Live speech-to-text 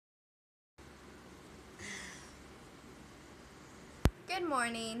Good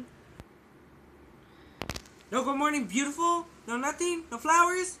morning. No good morning, beautiful? No nothing? No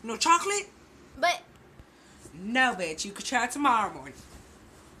flowers? No chocolate? But No, bitch. You could try tomorrow morning.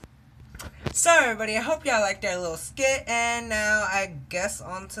 So, everybody, I hope y'all liked that little skit. And now, I guess,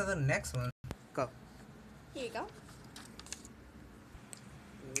 on to the next one. Go. here you go.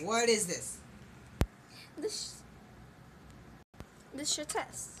 What is this? This is your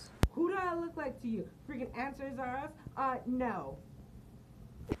test. Who do I look like to you? Freaking answers are us? No.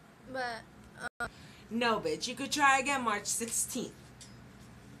 But No, bitch. You could try again March 16th.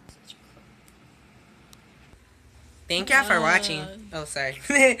 Thank y'all for watching. Oh, sorry.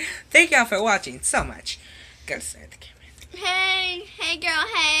 Thank y'all for watching so much. Gotta start the camera. hey girl,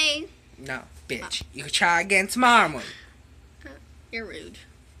 hey. No, bitch. You could try again tomorrow morning. You're rude.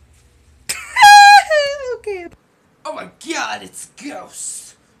 Okay. Oh my god, it's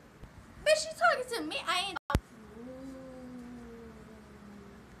Ghost. But she's talking to me. I ain't.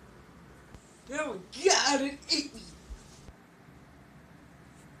 Oh my god, it ate me.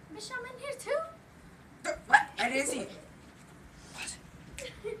 Bitch, I'm in here too. What? I didn't see it.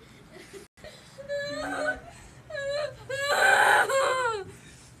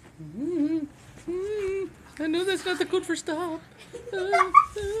 I know that's not the code for stop.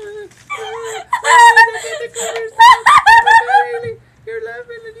 You're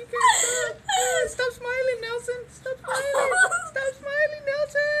laughing and you can't stop. Stop smiling, Nelson. Stop smiling. Stop smiling,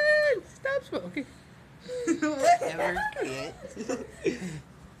 Nelson. Stop smiling. Okay. Whatever.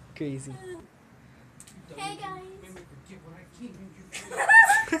 Crazy. Hey guys.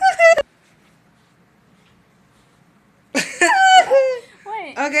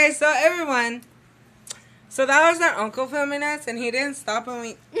 What? Okay, so everyone. So that was our uncle filming us, and he didn't stop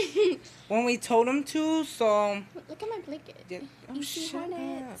when we told him to. So Look at my blanket. Oh, You see shut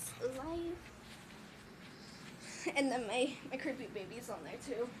hornets, life, and then my creepy baby's on there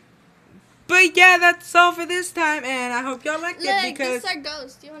too. But yeah, that's all for this time, and I hope y'all liked Look, it because this is our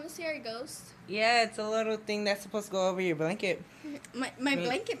ghost. Do you want to see our ghost? yeah, it's a little thing that's supposed to go over your blanket. My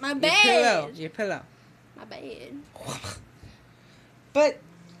blanket, my Your bed. pillow. Your pillow. My bed. But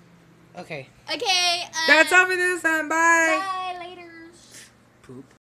okay. Okay. That's all for this time. Bye. Bye. Later. Poop.